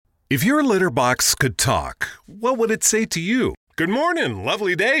If your litter box could talk, what would it say to you? Good morning,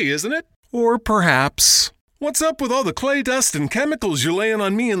 lovely day, isn't it? Or perhaps, what's up with all the clay dust and chemicals you're laying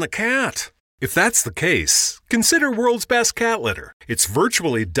on me and the cat? If that's the case, consider World's Best Cat Litter. It's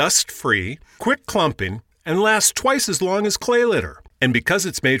virtually dust-free, quick clumping, and lasts twice as long as clay litter. And because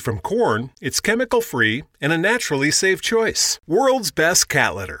it's made from corn, it's chemical-free and a naturally safe choice. World's Best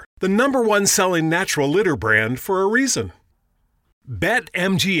Cat Litter, the #1 selling natural litter brand for a reason.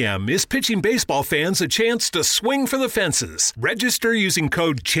 BetMGM is pitching baseball fans a chance to swing for the fences. Register using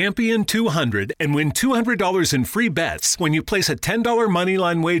code CHAMPION200 and win $200 in free bets when you place a $10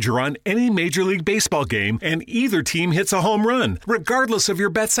 moneyline wager on any Major League Baseball game and either team hits a home run, regardless of your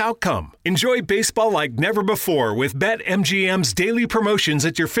bet's outcome. Enjoy baseball like never before with BetMGM's daily promotions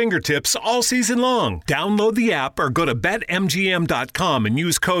at your fingertips all season long. Download the app or go to BetMGM.com and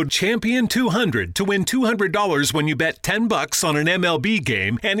use code CHAMPION200 to win $200 when you bet $10 on an MLB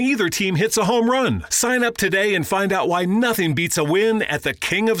game and either team hits a home run. Sign up today and find out why nothing beats a win at the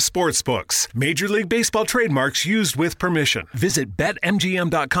King of Sportsbooks. Major League Baseball trademarks used with permission. Visit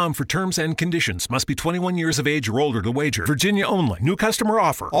BetMGM.com for terms and conditions. Must be 21 years of age or older to wager. Virginia only. New customer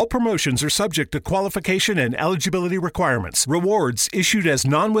offer. All promotions are subject to qualification and eligibility requirements. Rewards issued as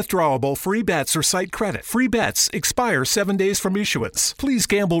non-withdrawable free bets or site credit. Free bets expire 7 days from issuance. Please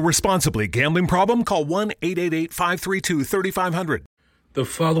gamble responsibly. Gambling problem? Call 1-888-532-3500. The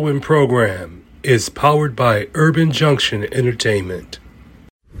following program is powered by Urban Junction Entertainment.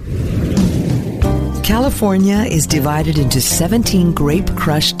 California is divided into 17 grape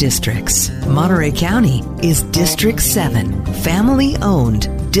crush districts. Monterey County is District 7,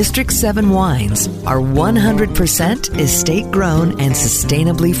 family-owned. District 7 wines are 100% estate-grown and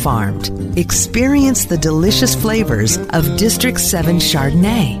sustainably farmed. Experience the delicious flavors of District 7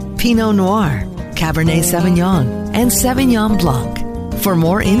 Chardonnay, Pinot Noir, Cabernet Sauvignon, and Sauvignon Blanc. For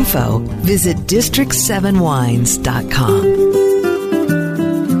more info, visit district7wines.com.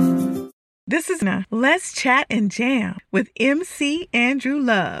 This is Let's Chat and Jam with MC Andrew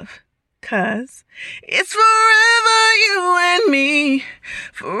Love. 'Cause it's forever you and me,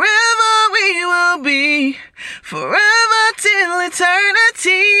 forever we will be, forever till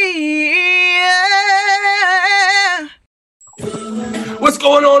eternity. Yeah. What's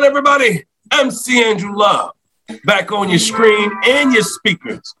going on, everybody? MC Andrew Love, back on your screen and your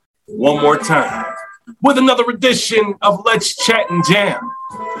speakers one more time with another edition of Let's Chat and Jam.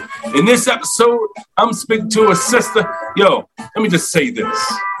 In this episode, I'm speaking to a sister. Yo, let me just say this.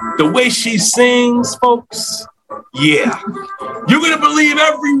 The way she sings, folks, yeah, you're going to believe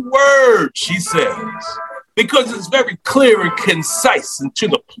every word she says because it's very clear and concise and to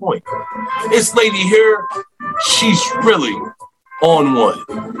the point. This lady here, she's really on one.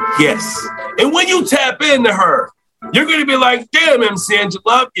 Yes. And when you tap into her, you're going to be like, damn, MC Andrew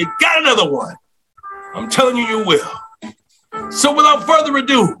Love, you got another one. I'm telling you, you will. So without further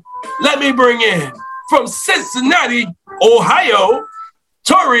ado, let me bring in from Cincinnati, Ohio,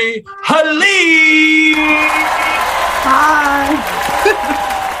 Tori Haleen. Hi.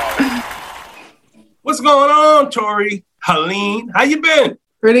 What's going on, Tori Haleen? How you been?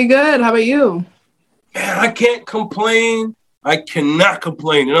 Pretty good. How about you? Man, I can't complain. I cannot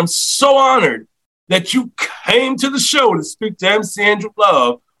complain. And I'm so honored that you came to the show to speak to MC Andrew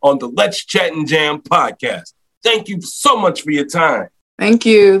Love on the Let's Chat and Jam podcast. Thank you so much for your time. Thank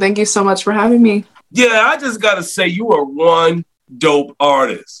you. Thank you so much for having me. Yeah, I just got to say you are one dope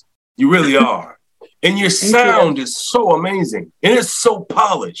artist. You really are. And your sound is so amazing. And it's so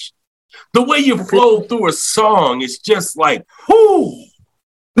polished. The way you flow through a song is just like, whoo.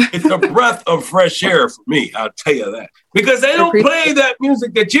 It's a breath of fresh air for me, I'll tell you that. Because they don't play that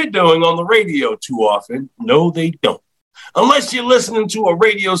music that you're doing on the radio too often. No, they don't. Unless you're listening to a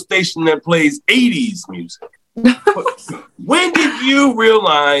radio station that plays 80s music. When did you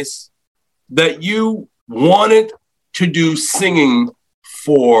realize that you wanted to do singing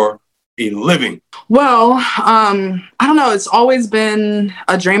for a living? Well, I don't know. It's always been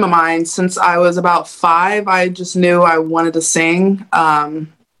a dream of mine since I was about 5. I just knew I wanted to sing.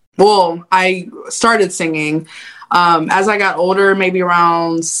 Well, I started singing as I got older, maybe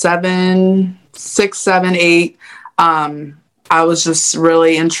around 6, 7, 8. I was just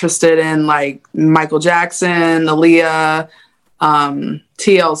really interested in like Michael Jackson, Aaliyah,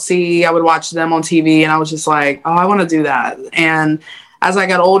 TLC. I would watch them on TV and I was just like, oh, I want to do that. And as I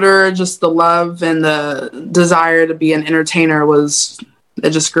got older, just the love and the desire to be an entertainer it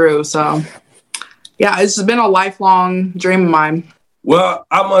just grew. So yeah, it's been a lifelong dream of mine. Well,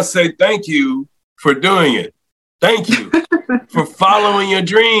 I must say thank you for doing it. Thank you for following your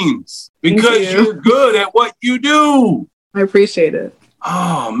dreams because you're good at what you do. I appreciate it.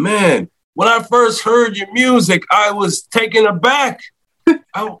 Oh, man. When I first heard your music, I was taken aback.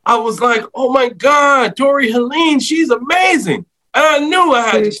 I was like, oh, my God, Tori Helene, she's amazing. And I knew I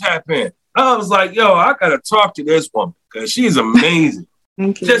had to tap in. I was like, yo, I got to talk to this woman because she's amazing.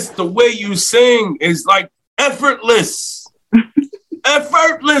 Just the way you sing is like effortless.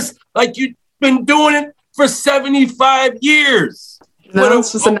 Effortless. Like you've been doing it for 75 years. No, when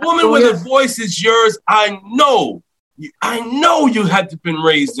a woman with a voice is yours, I know you had to been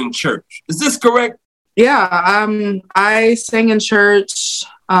raised in church. Is this correct? Yeah, I sang in church.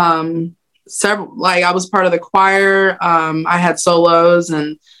 I was part of the choir. I had solos,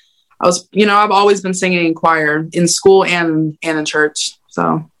 and I've always been singing in choir in school and in church.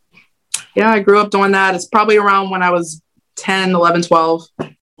 So yeah, I grew up doing that. It's probably around when I was 10, 11, 12.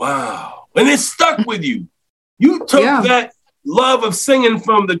 Wow. And it stuck with you. You took that love of singing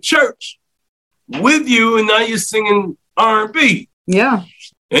from the church with you, and now you're singing R&B. Yeah.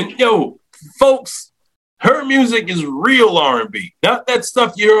 And folks, her music is real R&B. Not that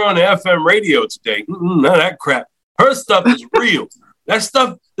stuff you hear on the FM radio today. Not that crap. Her stuff is real. That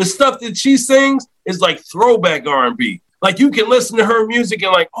stuff, the stuff that she sings is like throwback R&B. Like you can listen to her music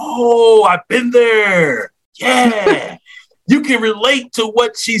and like, oh, I've been there. Yeah. You can relate to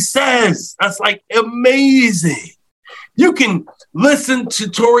what she says. That's like amazing. You can listen to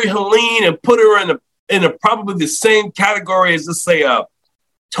Tori Helene and put her in a probably the same category as, let's say,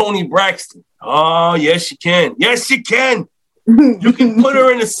 Toni Braxton. Oh, yes, you can. Yes, you can. You can put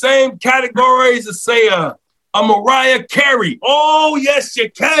her in the same category as, let's say, a Mariah Carey. Oh, yes, you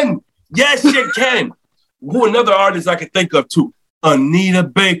can. Yes, you can. Who another artist I could think of, too? Anita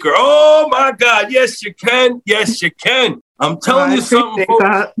Baker. Oh, my God. Yes, you can. Yes, you can. I'm telling you something,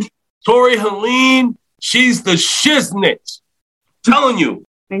 folks. Tori Helene, she's the shiznit. Telling you.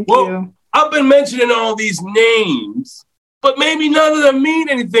 Thank you. I've been mentioning all these names, but maybe none of them mean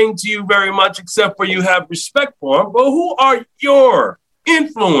anything to you very much, except for you have respect for them. But who are your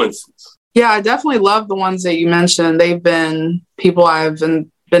influences? Yeah, I definitely love the ones that you mentioned. They've been people I've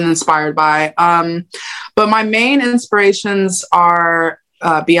been inspired by. But my main inspirations are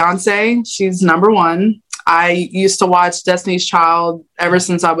Beyonce. She's number one. I used to watch Destiny's Child ever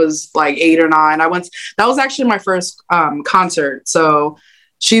since I was like 8 or 9. That was actually my first concert. So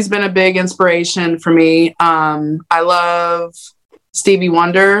she's been a big inspiration for me. I love Stevie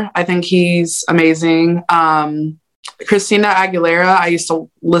Wonder. I think he's amazing. Christina Aguilera, I used to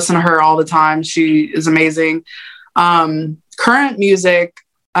listen to her all the time. She is amazing. Current music,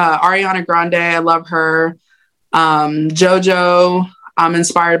 Ariana Grande, I love her. JoJo, I'm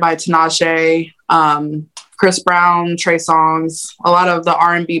inspired by Tinashe. Chris Brown, Trey Songz, a lot of the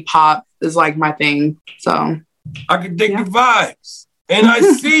R&B pop is like my thing. So I can dig the vibes. And I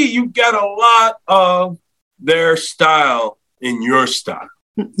see you got a lot of their style in your style.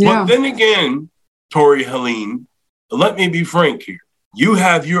 Yeah. But then again, Tori Helene, let me be frank here. You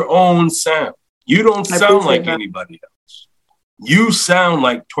have your own sound. You don't sound like anybody else. You sound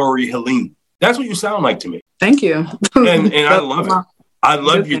like Tori Helene. That's what you sound like to me. Thank you. And I love it. I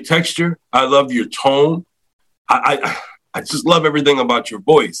love your texture. I love your tone. I just love everything about your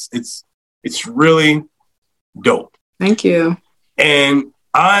voice. It's really dope. Thank you. And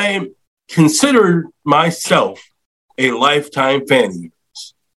I consider myself a lifetime fan of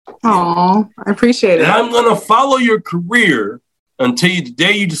yours. Oh, I appreciate it. And I'm going to follow your career until the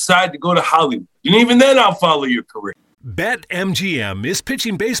day you decide to go to Hollywood. And even then, I'll follow your career. BetMGM is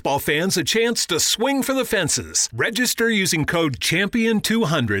pitching baseball fans a chance to swing for the fences. Register using code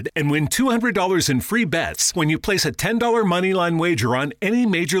CHAMPION200 and win $200 in free bets when you place a $10 moneyline wager on any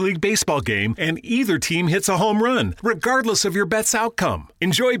Major League Baseball game and either team hits a home run, regardless of your bet's outcome.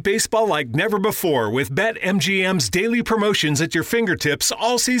 Enjoy baseball like never before with BetMGM's daily promotions at your fingertips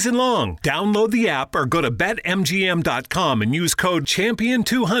all season long. Download the app or go to BetMGM.com and use code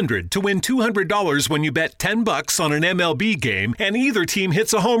CHAMPION200 to win $200 when you bet $10 on an MLB game and either team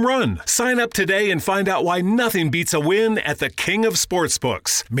hits a home run. Sign up today and find out why nothing beats a win at the King of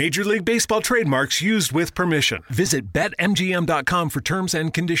Sportsbooks. Major League Baseball trademarks used with permission. Visit BetMGM.com for terms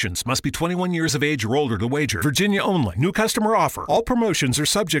and conditions. Must be 21 years of age or older to wager. Virginia only. New customer offer. All promotions are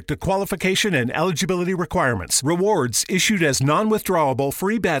subject to qualification and eligibility requirements. Rewards issued as non-withdrawable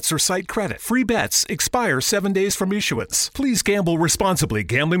free bets or site credit. Free bets expire 7 days from issuance. Please gamble responsibly.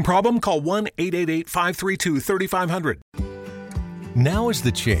 Gambling problem? Call 1-888-532-3500. Now is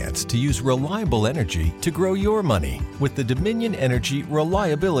the chance to use reliable energy to grow your money with the Dominion Energy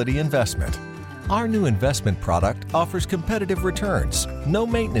Reliability Investment. Our new investment product offers competitive returns, no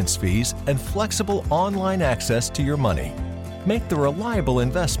maintenance fees, and flexible online access to your money. Make the reliable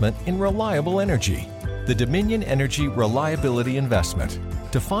investment in reliable energy. the Dominion Energy Reliability Investment.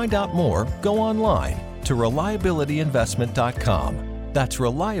 To find out more, go online to reliabilityinvestment.com. That's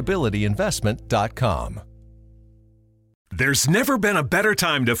reliabilityinvestment.com. There's never been a better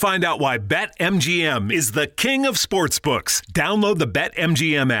time to find out why BetMGM is the king of sportsbooks. Download the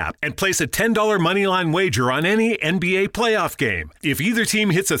BetMGM app and place a $10 moneyline wager on any NBA playoff game. If either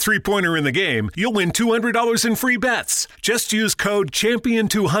team hits a three-pointer in the game, you'll win $200 in free bets. Just use code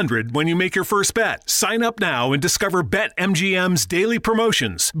CHAMPION200 when you make your first bet. Sign up now and discover BetMGM's daily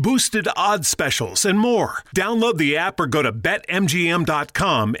promotions, boosted odds specials, and more. Download the app or go to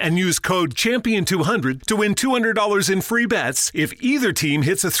BetMGM.com and use code CHAMPION200 to win $200 in free bets if either team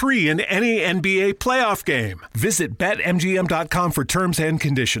hits a 3 in any NBA playoff game. Visit BetMGM.com for terms and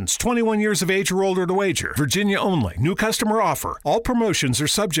conditions. 21 years of age or older to wager. Virginia only. New customer offer. All promotions are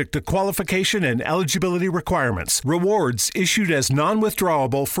subject to qualification and eligibility requirements. Rewards issued as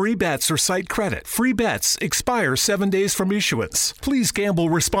non-withdrawable free bets or site credit. Free bets expire 7 days from issuance. Please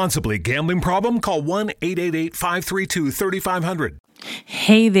gamble responsibly. Gambling problem? Call 1-888-532-3500.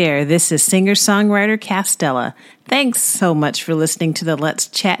 Hey there, this is singer-songwriter Castella. Thanks so much for listening to the Let's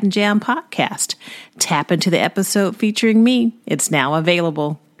Chat and Jam podcast. Tap into the episode featuring me. It's now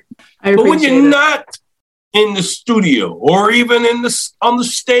available. But when you're not in the studio or even on the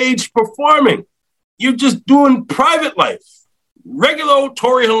stage performing, you're just doing private life. Regular old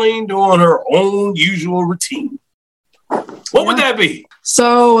Tori Helene doing her own usual routine. What would that be?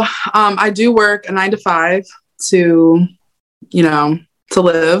 So I do work a 9 to 5 to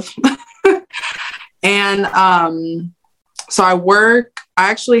live. And so I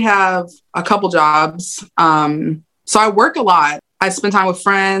actually have a couple jobs. So I work a lot. I spend time with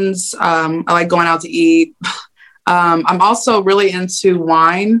friends. I like going out to eat. I'm also really into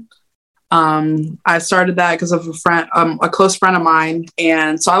wine. I started that because of a close friend of mine.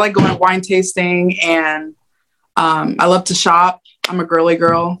 And so I like going wine tasting, and I love to shop. I'm a girly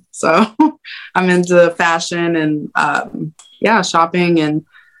girl. So I'm into fashion and, shopping and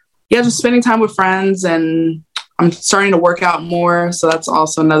just spending time with friends, and I'm starting to work out more. So that's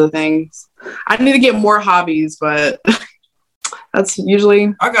also another thing. I need to get more hobbies, but that's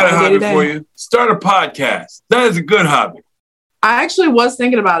usually I got a hobby for you. Start a podcast. That is a good hobby. I actually was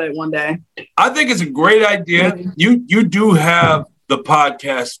thinking about it one day. I think it's a great idea. You do have the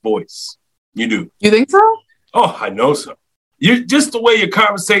podcast voice. You do. You think so? Oh, I know so. You just the way you're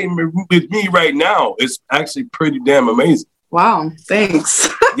conversating with me right now is actually pretty damn amazing. Wow, thanks.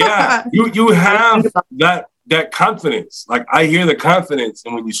 Yeah, you have that confidence. Like, I hear the confidence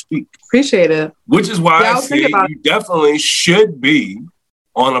in when you speak. Appreciate it. Which is why I say you definitely should be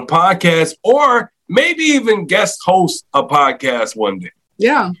on a podcast, or maybe even guest host a podcast one day.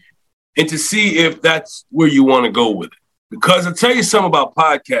 Yeah. And to see if that's where you want to go with it. Because I'll tell you something about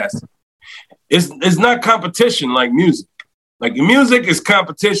podcasting. It's not competition like music. Like, music is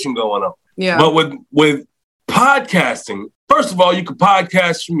competition going on. Yeah. But with podcasting, first of all, you could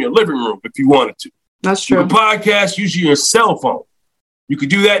podcast from your living room if you wanted to. That's true. You can podcast using your cell phone. You could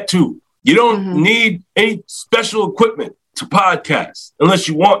do that too. You don't need any special equipment to podcast unless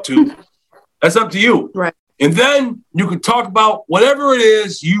you want to. That's up to you. Right. And then you can talk about whatever it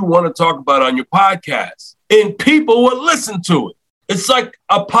is you want to talk about on your podcast, and people will listen to it. It's like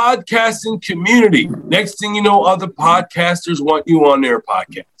a podcasting community. Next thing you know, other podcasters want you on their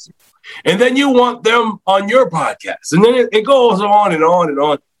podcast. And then you want them on your podcast. And then it goes on and on and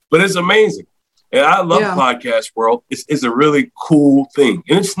on. But it's amazing. And I love the podcast world. It's a really cool thing.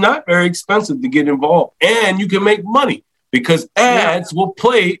 And it's not very expensive to get involved. And you can make money because ads will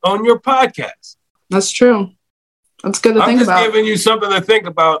play on your podcast. That's true. That's good to think about. I'm just giving you something to think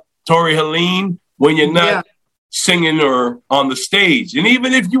about, Tori Helene, when you're not singing or on the stage. And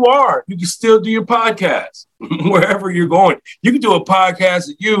even if you are, you can still do your podcast wherever you're going. You can do a podcast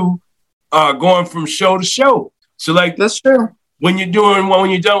of you going from show to show. So, like, that's true. When you're done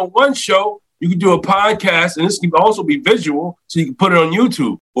with one show, you can do a podcast, and this can also be visual, so you can put it on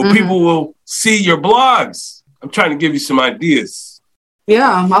YouTube where people will see your blogs. I'm trying to give you some ideas.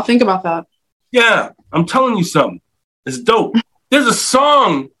 Yeah, I'll think about that. Yeah, I'm telling you something. It's dope. There's a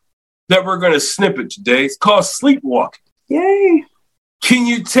song that we're going to snippet today. It's called Sleepwalking. Yay. Can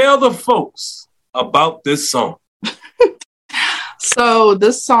you tell the folks about this song? So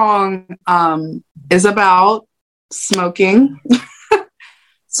this song is about smoking.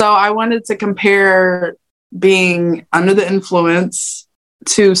 So I wanted to compare being under the influence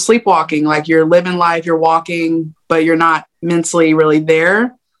to sleepwalking. Like, you're living life, you're walking, but you're not mentally really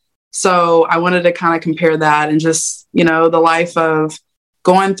there. So I wanted to kind of compare that and just, the life of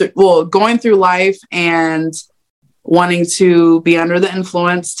going through life and wanting to be under the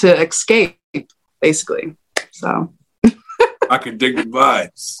influence to escape. basically. So I can dig the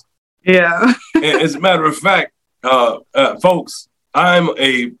vibes. Yeah. And as a matter of fact, folks, I'm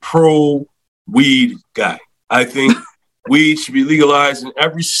a pro weed guy. I think weed should be legalized in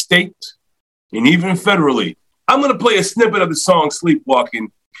every state and even federally. I'm going to play a snippet of the song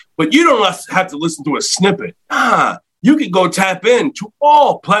Sleepwalking, but you don't have to listen to a snippet. You can go tap into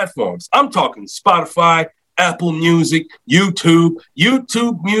all platforms. I'm talking Spotify, Apple Music, YouTube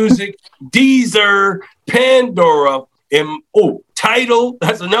Music, Deezer, Pandora, and Tidal.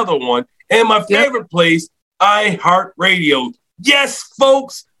 That's another one. And my favorite place, iHeartRadio. Yes,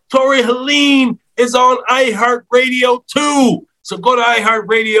 folks, Tori Helene is on iHeartRadio too. So go to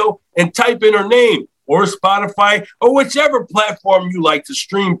iHeartRadio and type in her name, or Spotify, or whichever platform you like to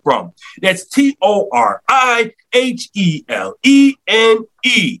stream from. That's TORIHELENE,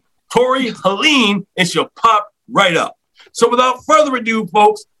 Tori Helene, and she'll pop right up. So without further ado,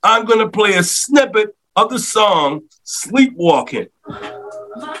 folks, I'm going to play a snippet of the song Sleepwalking.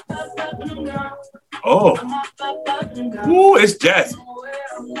 Oh, ooh, it's jazzy.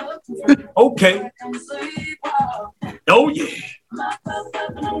 Okay. Oh, yeah.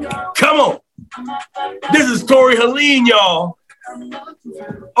 Come on. This is Tori Helene, y'all.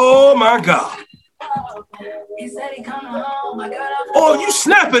 Oh, my God. Oh, you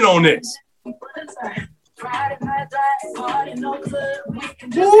snapping on this.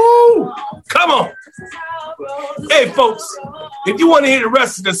 Woo! Come on. Hey, folks, if you want to hear the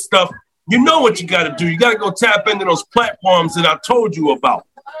rest of this stuff, you know what you got to do. You got to go tap into those platforms that I told you about.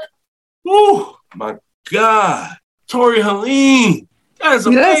 Woo! My God. Tori Helene. That is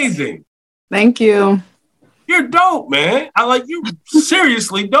amazing. Yes. Thank you. You're dope, man. I like you.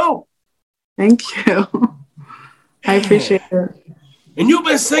 Seriously dope. Thank you. I appreciate it. And you've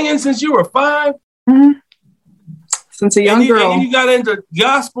been singing since you were 5? Mm-hmm. Since a young girl. And you got into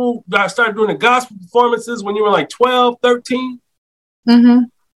gospel, started doing the gospel performances when you were like 12, 13? Mm-hmm.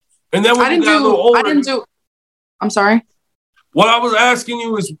 And then when you got a little older. I'm sorry? What I was asking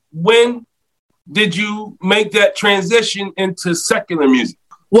you is, when did you make that transition into secular music?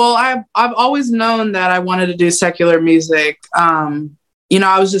 Well, I've always known that I wanted to do secular music.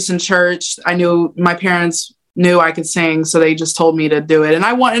 I was just in church. I knew my parents knew I could sing, so they just told me to do it. And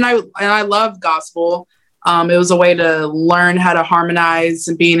I love gospel. It was a way to learn how to harmonize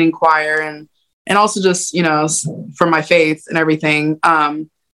and being in choir and also just, for my faith and everything.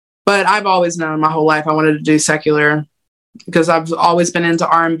 But I've always known my whole life I wanted to do secular because I've always been into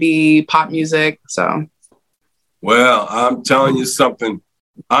R&B, pop music. So, well, I'm telling you something.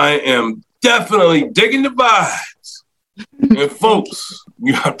 I am definitely digging the vibes. And folks,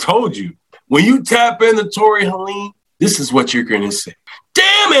 I told you, when you tap into Tori Helene, this is what you're going to say.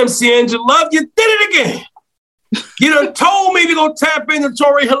 Damn, MC Angela Love, you did it again. You done told me to go tap into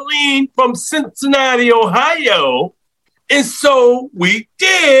Tori Helene from Cincinnati, Ohio. And so we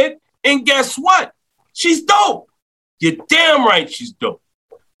did. And guess what? She's dope. You're damn right she's dope.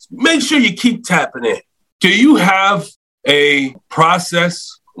 Make sure you keep tapping in. Do you have a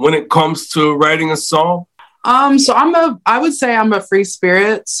process when it comes to writing a song? So I would say I'm a free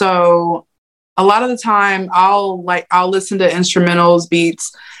spirit. So a lot of the time I'll listen to instrumentals,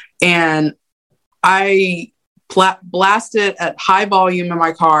 beats, and I blast it at high volume in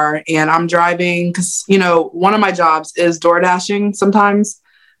my car, and I'm driving because, one of my jobs is door dashing sometimes.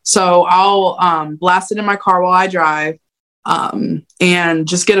 So I'll blast it in my car while I drive and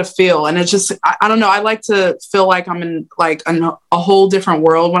just get a feel. And it's just, I don't know. I like to feel like I'm in like a whole different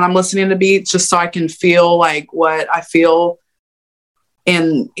world when I'm listening to beats, just so I can feel like what I feel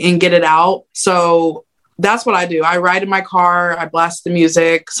and get it out. So that's what I do. I ride in my car, I blast the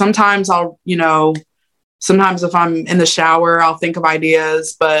music. Sometimes sometimes if I'm in the shower, I'll think of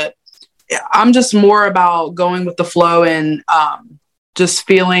ideas, but I'm just more about going with the flow and just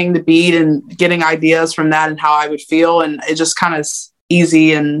feeling the beat and getting ideas from that and how I would feel. And it just kind of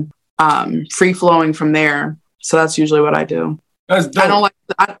easy and free flowing from there. So that's usually what I do. That's dope.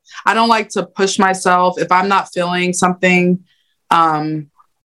 I don't like to push myself. If I'm not feeling something,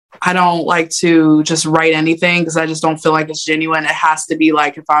 I don't like to just write anything because I just don't feel like it's genuine. It has to be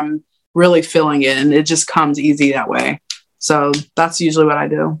like if I'm really feeling it, and it just comes easy that way. So that's usually what I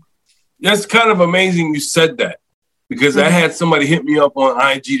do. That's kind of amazing you said that, because I had somebody hit me up on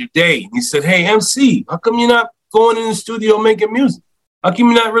IG today, and he said, "Hey, MC, how come you're not going in the studio making music? How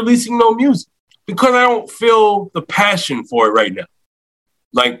come you're not releasing no music?" Because I don't feel the passion for it right now.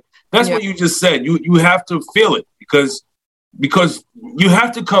 Like, that's what you just said. You have to feel it because you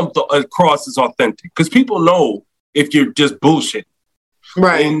have to come across as authentic, because people know if you're just bullshit.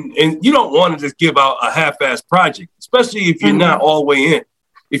 Right. And you don't want to just give out a half-assed project, especially if you're not all the way in.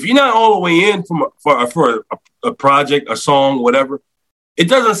 if you're not all the way in for a project, a song, whatever, it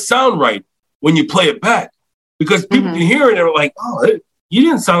doesn't sound right when you play it back because people can hear it and they're like, oh, you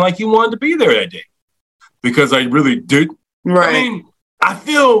didn't sound like you wanted to be there that day because I really did. Right. I mean, I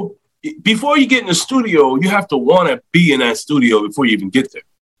feel before you get in the studio, you have to want to be in that studio before you even get there.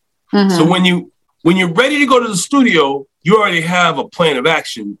 So when you're ready to go to the studio, you already have a plan of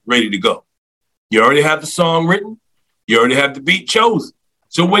action ready to go. You already have the song written. You already have the beat chosen.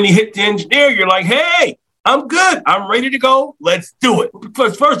 So when you hit the engineer, you're like, hey, I'm good. I'm ready to go. Let's do it.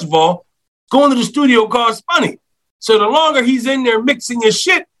 Because first of all, going to the studio costs money. So the longer he's in there mixing his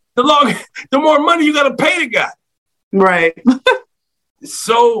shit, the more money you got to pay the guy. Right.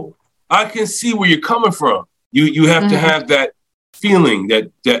 So I can see where you're coming from. You have to have that feeling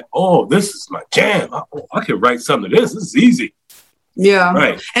that oh, this is my jam. I can write something to this. This is easy. Yeah.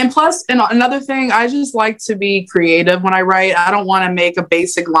 Right. And plus, and another thing, I just like to be creative when I write. I don't want to make a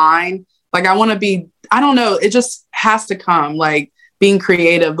basic line. Like I want to be, I don't know. It just has to come like being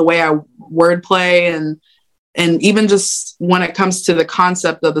creative, the way I wordplay and even just when it comes to the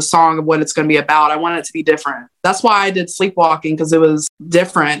concept of the song of what it's going to be about, I want it to be different. That's why I did Sleepwalking, because it was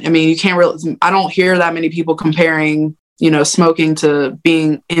different. I mean, you can't really, I don't hear that many people comparing, smoking to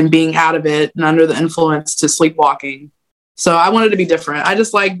being out of it and under the influence to sleepwalking. So I wanted to be different. I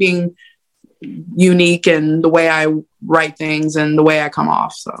just like being unique in the way I write things and the way I come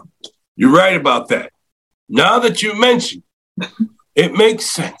off. So you're right about that. Now that you mentioned, it makes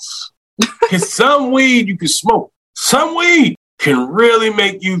sense. Because some weed you can smoke. Some weed can really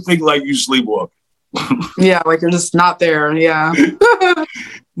make you think like you sleepwalking. Yeah, like you're just not there. Yeah.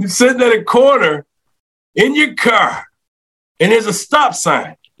 You're sitting at a corner in your car and there's a stop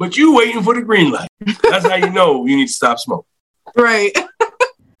sign, but you waiting for the green light. That's how you know you need to stop smoking. Right.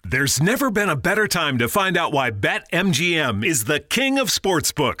 There's never been a better time to find out why BetMGM is the king of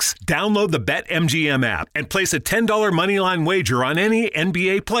sportsbooks. Download the BetMGM app and place a $10 moneyline wager on any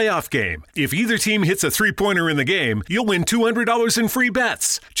NBA playoff game. If either team hits a three-pointer in the game, you'll win $200 in free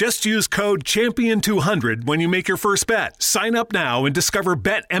bets. Just use code CHAMPION200 when you make your first bet. Sign up now and discover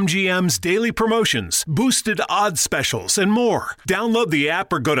BetMGM's daily promotions, boosted odds specials, and more. Download the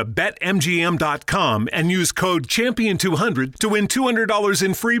app or go to BetMGM.com and use code CHAMPION200 to win $200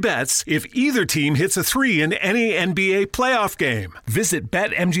 in free bets if either team hits a 3 in any NBA playoff game. Visit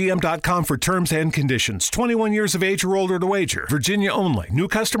BetMGM.com for terms and conditions. 21 years of age or older to wager. Virginia only. New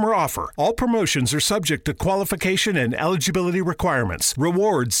customer offer. All promotions are subject to qualification and eligibility requirements.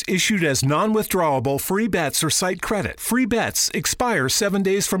 Rewards issued as non-withdrawable free bets or site credit. Free bets expire 7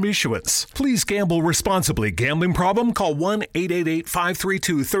 days from issuance. Please gamble responsibly. Gambling problem? Call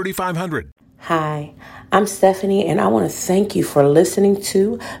 1-888-532-3500. Hi, I'm Stephanie, and I want to thank you for listening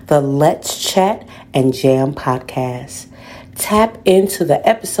to the Let's Chat and Jam podcast. Tap into the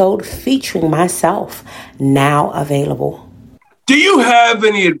episode featuring myself, now available. Do you have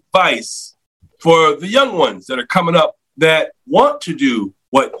any advice for the young ones that are coming up that want to do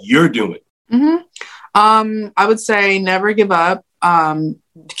what you're doing? I would say never give up.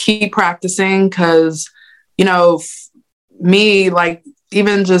 Keep practicing because, me, like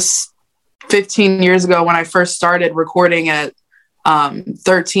even just 15 years ago when I first started recording at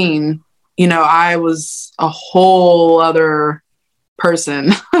 13, I was a whole other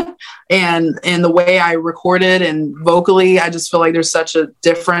person. and the way I recorded and vocally, I just feel like there's such a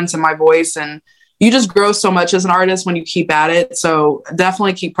difference in my voice, and you just grow so much as an artist when you keep at it. So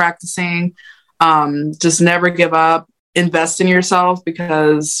definitely keep practicing. Just never give up. Invest in yourself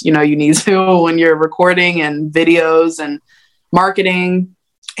because, you need to when you're recording and videos and marketing.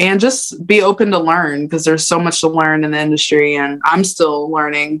 And just be open to learn because there's so much to learn in the industry, and I'm still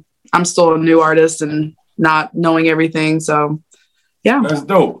learning. I'm still a new artist and not knowing everything. So, yeah. That's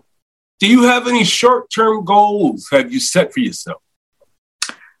dope. Do you have any short-term goals have you set for yourself?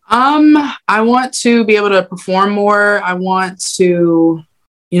 I want to be able to perform more. I want to,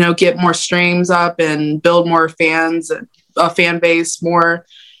 get more streams up and build more fans, a fan base more,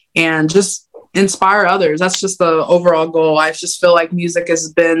 and just inspire others. That's just the overall goal. I just feel like music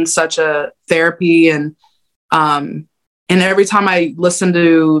has been such a therapy, and every time I listen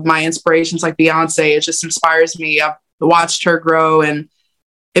to my inspirations like Beyonce, it just inspires me. I've watched her grow and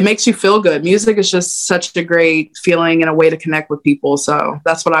it makes you feel good. Music is just such a great feeling and a way to connect with people. So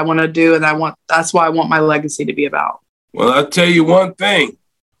that's what I want to do. And that's why I want my legacy to be about. Well, I'll tell you one thing,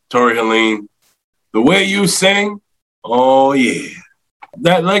 Tori Helene, the way you sing, oh yeah.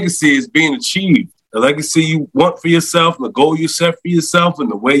 That legacy is being achieved. The legacy you want for yourself, the goal you set for yourself,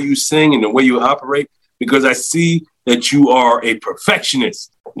 and the way you sing and the way you operate, because I see that you are a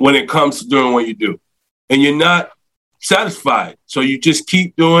perfectionist when it comes to doing what you do. And you're not satisfied. So you just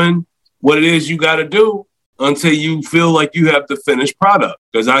keep doing what it is you got to do until you feel like you have the finished product.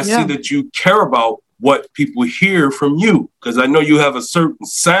 Because I see that you care about what people hear from you. Because I know you have a certain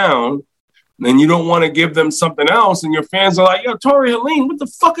sound and you don't want to give them something else. And your fans are like, yo, Tori Helene, what the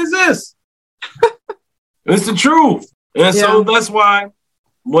fuck is this? It's the truth. And so that's why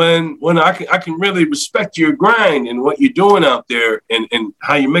when I can really respect your grind and what you're doing out there and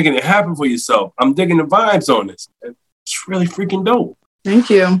how you're making it happen for yourself. I'm digging the vibes on this. It's really freaking dope.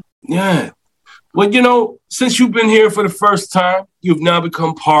 Thank you. Yeah. Well, you know, since you've been here for the first time, you've now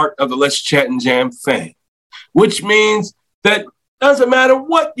become part of the Let's Chat and Jam fam, which means that doesn't matter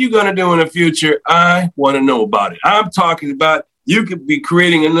what you're going to do in the future, I want to know about it. I'm talking about you could be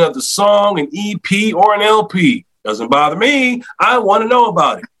creating another song, an EP, or an LP. Doesn't bother me. I want to know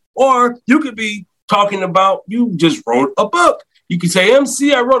about it. Or you could be talking about you just wrote a book. You could say,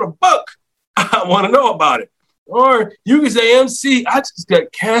 MC, I wrote a book. I want to know about it. Or you can say, MC, I just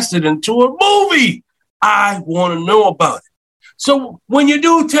got casted into a movie. I want to know about it. So when you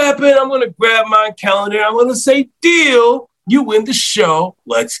do tap in, I'm going to grab my calendar. I'm going to say, deal, you win the show.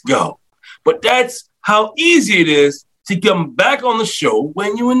 Let's go. But that's how easy it is to come back on the show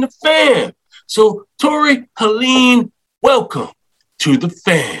when you're in the fam. So Tori Helene, welcome to the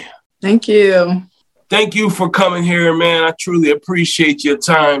fam. Thank you. Thank you for coming here, man. I truly appreciate your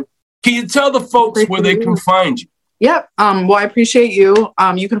time. Can you tell the folks where they can find you? Yep. Well, I appreciate you.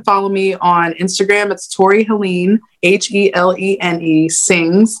 You can follow me on Instagram. It's Tori Helene, Helene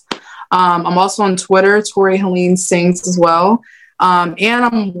sings. I'm also on Twitter, Tori Helene sings as well. And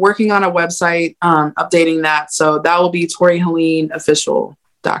I'm working on a website, updating that. So that will be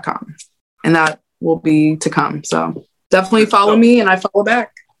ToriHeleneOfficial.com. And that will be to come. So definitely follow me and I follow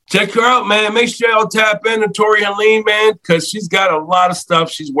back. Check her out, man. Make sure y'all tap into Tori Helene, man, because she's got a lot of stuff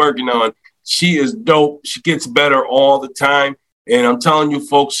she's working on. She is dope. She gets better all the time. And I'm telling you,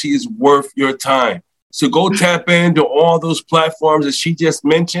 folks, she is worth your time. So go tap into all those platforms that she just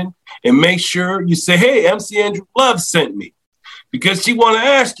mentioned and make sure you say, hey, MC Andrew Love sent me. Because she want to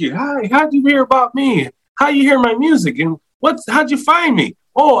ask you, hi, how'd you hear about me? How you hear my music? And how'd you find me?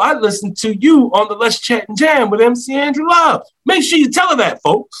 Oh, I listened to you on the Let's Chat and Jam with MC Andrew Love. Make sure you tell her that,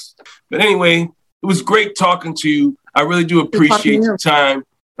 folks. But anyway, it was great talking to you. I really do appreciate your time.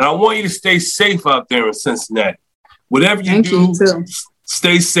 And I want you to stay safe out there in Cincinnati. Whatever you do,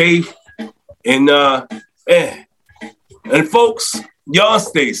 stay safe. And folks, y'all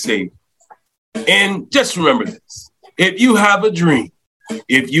stay safe. And just remember this. If you have a dream,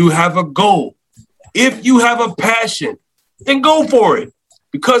 if you have a goal, if you have a passion, then go for it.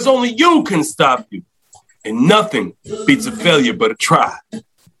 Because only you can stop you. And nothing beats a failure but a try.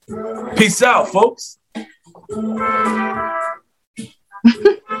 Peace out, folks.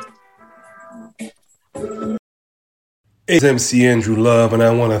 It's MC Andrew Love, and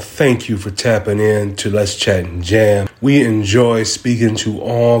I want to thank you for tapping in to Let's Chat and Jam. We enjoy speaking to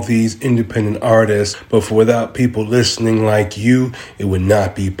all these independent artists, but without people listening like you, it would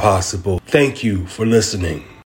not be possible. Thank you for listening.